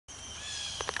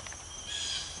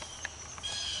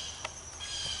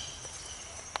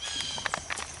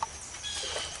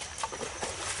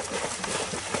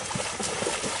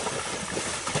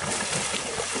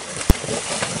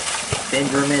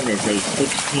Benjamin is a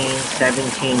 16,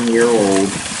 17-year-old,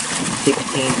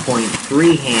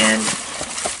 16.3 hand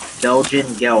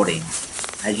Belgian Gelding.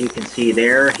 As you can see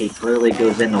there, he clearly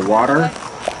goes in the water.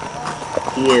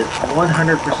 He is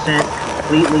 100%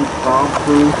 completely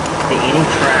bomb-proof to any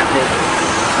traffic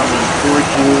coming towards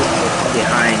you or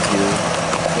behind you,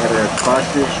 whether it's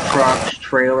buses, trucks,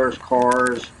 trailers,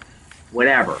 cars,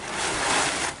 whatever.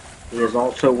 He has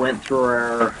also went through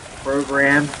our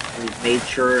program. We've made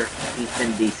sure he's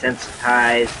been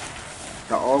desensitized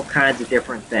to all kinds of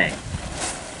different things.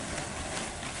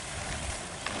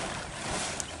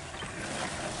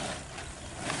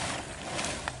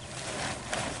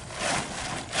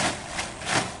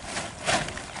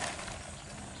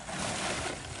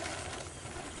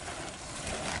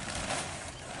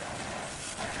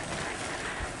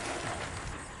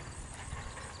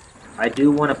 I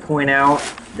do want to point out,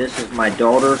 this is my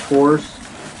daughter's horse.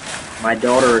 My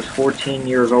daughter is 14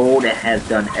 years old and has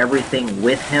done everything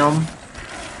with him.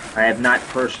 I have not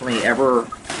personally ever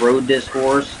rode this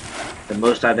horse. The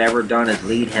most I've ever done is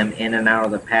lead him in and out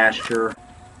of the pasture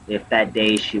if that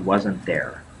day she wasn't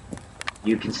there.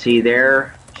 You can see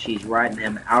there, she's riding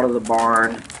him out of the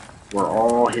barn where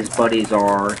all his buddies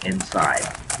are inside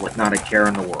with not a care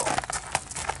in the world.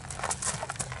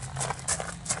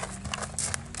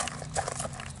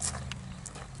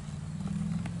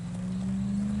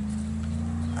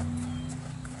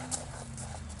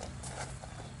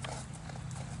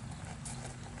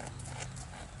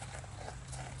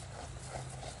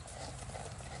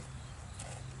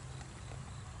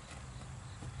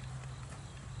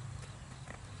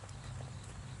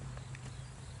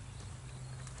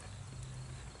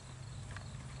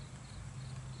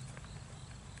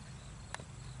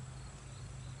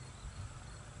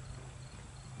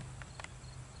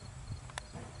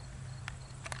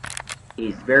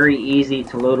 He's very easy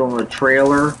to load on a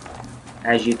trailer.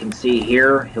 As you can see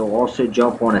here, he'll also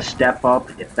jump on a step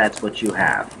up if that's what you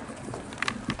have.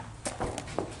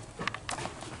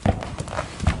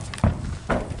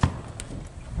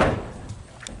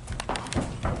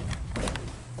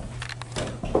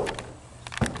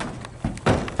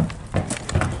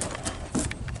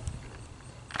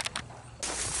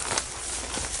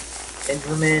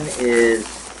 Benjamin is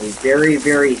a very,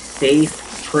 very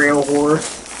safe trail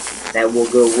horse that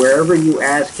will go wherever you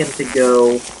ask him to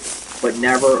go, but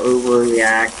never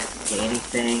overreact to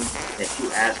anything that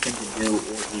you ask him to do,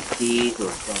 or he sees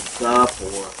or jumps up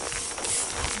or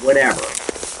whatever.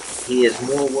 He is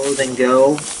more woe than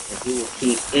go, and he will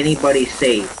keep anybody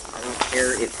safe. I don't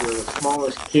care if you're the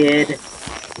smallest kid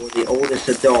or the oldest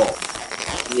adult.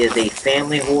 He is a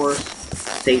family horse,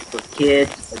 safe for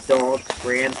kids, adults,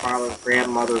 grandfathers,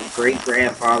 grandmothers,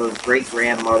 great-grandfathers,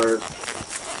 great-grandmothers,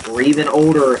 or even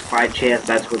older if by chance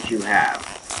that's what you have.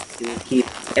 He will keep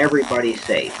everybody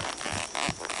safe.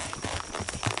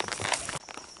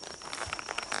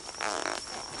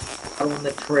 Out on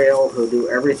the trail, he'll do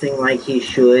everything like he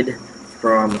should,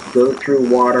 from go through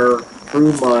water,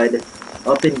 through mud,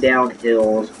 up and down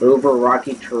hills, over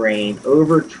rocky terrain,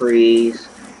 over trees.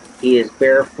 He is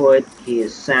barefoot, he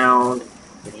is sound,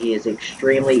 and he is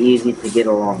extremely easy to get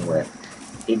along with.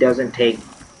 He doesn't take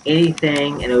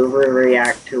anything and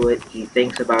overreact to it. He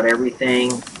thinks about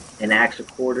everything and acts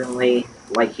accordingly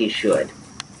like he should.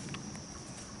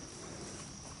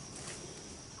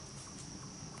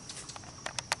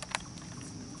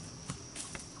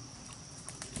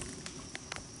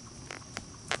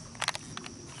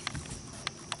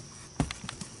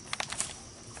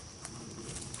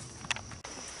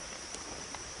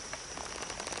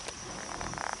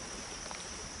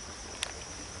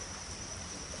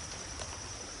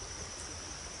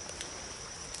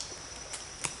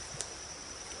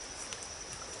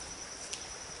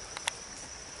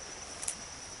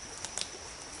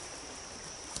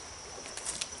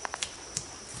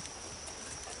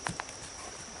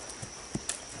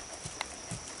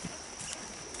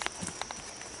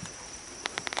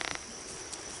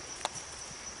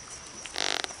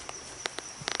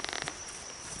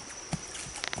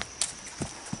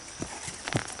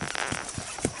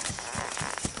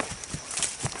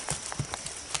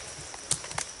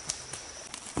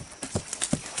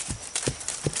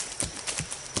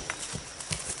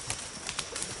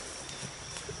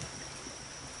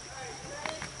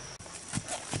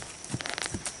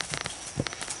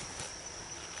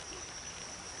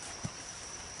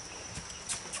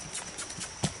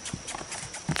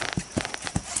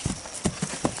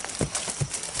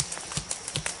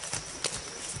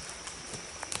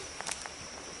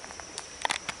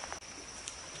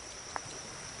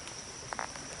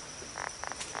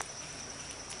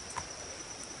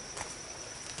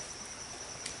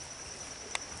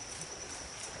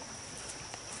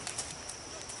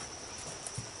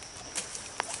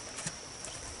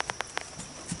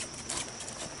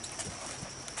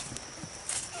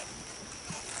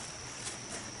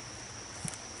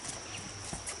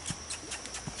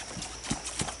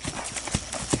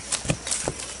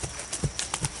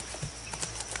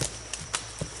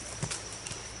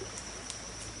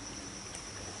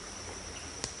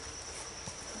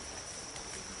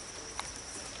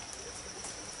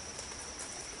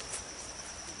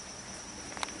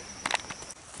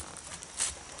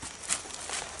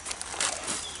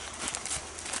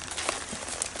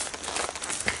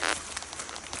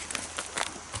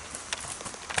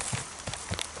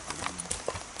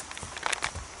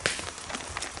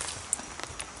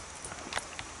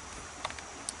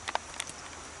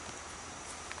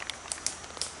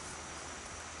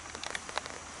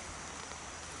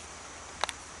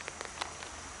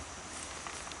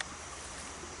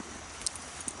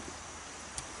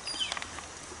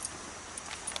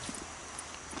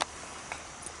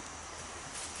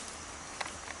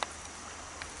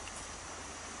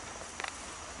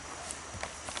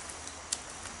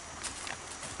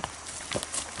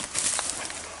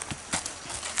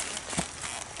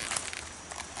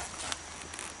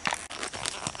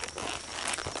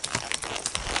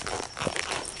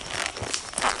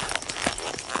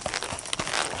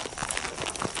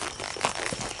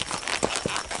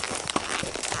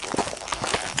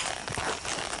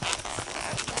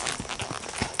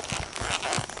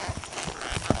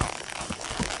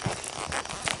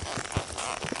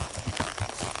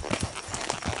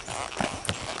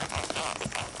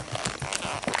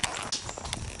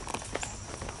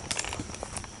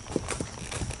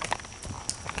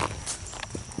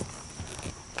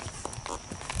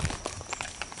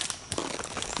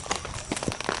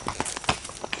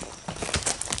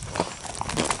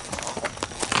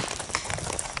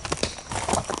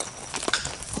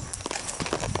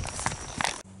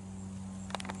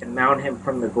 can mount him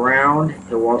from the ground.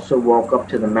 He'll also walk up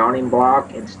to the mounting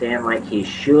block and stand like he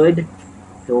should.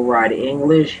 He'll ride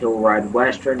English, he'll ride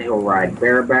Western, he'll ride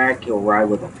bareback, he'll ride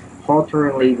with a halter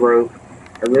and lead rope.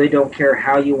 I really don't care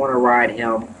how you want to ride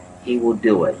him, he will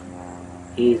do it.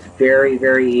 He's very,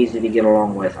 very easy to get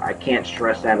along with. I can't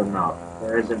stress that enough.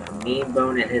 There isn't a mean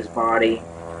bone in his body,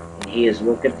 and he is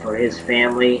looking for his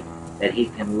family that he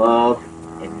can love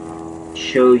and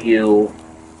show you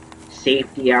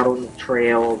safety out on the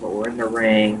trails or in the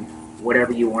ring,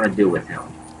 whatever you want to do with him.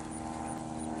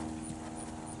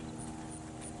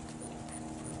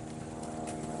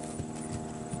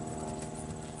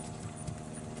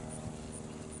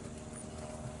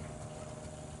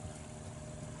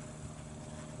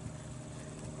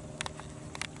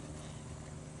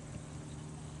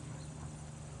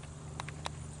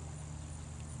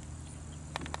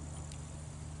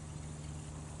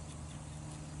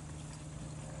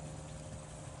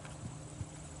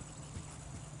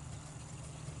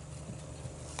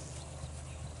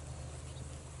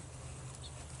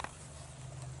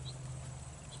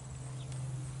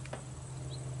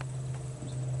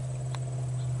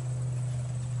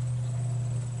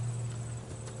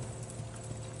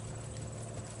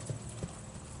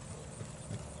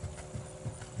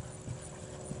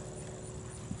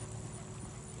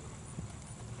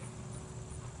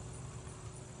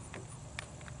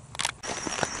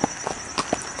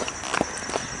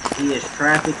 He is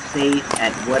traffic safe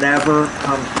at whatever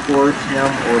comes towards him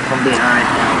or from behind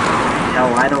him.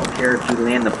 Hell, I don't care if you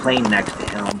land the plane next to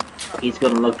him. He's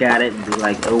going to look at it and be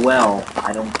like, oh well,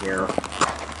 I don't care.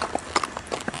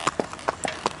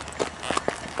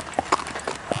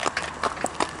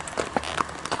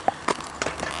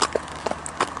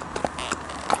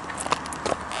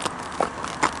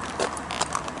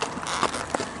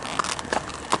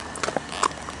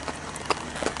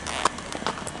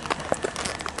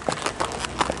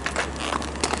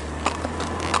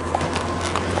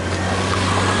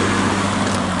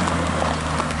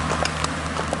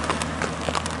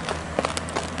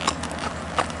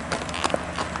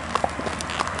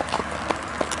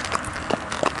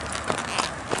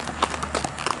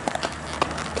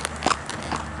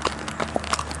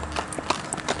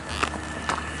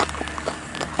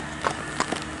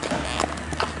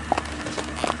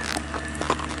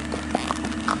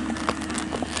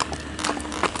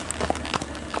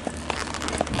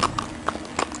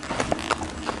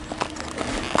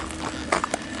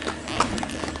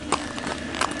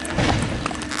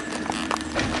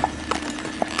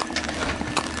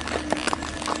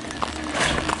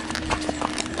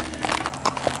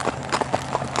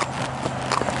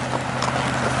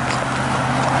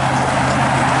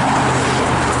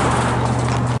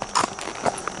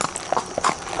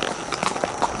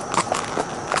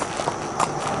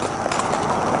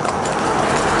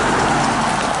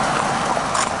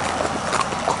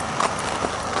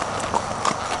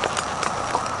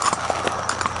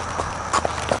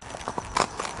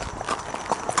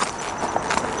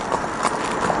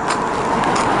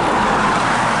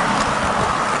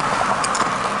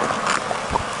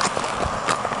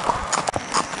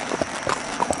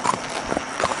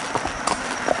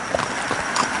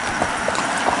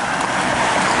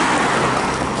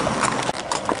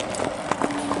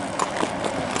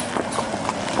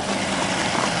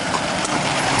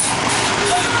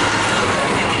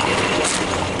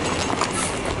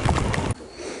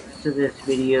 Of this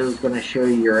video is going to show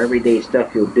you your everyday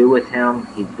stuff you'll do with him.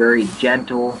 He's very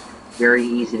gentle, very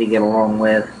easy to get along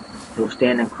with. He'll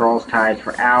stand in cross ties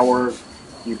for hours.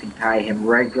 You can tie him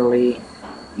regularly.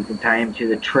 You can tie him to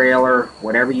the trailer.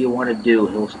 Whatever you want to do,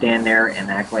 he'll stand there and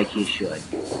act like he should.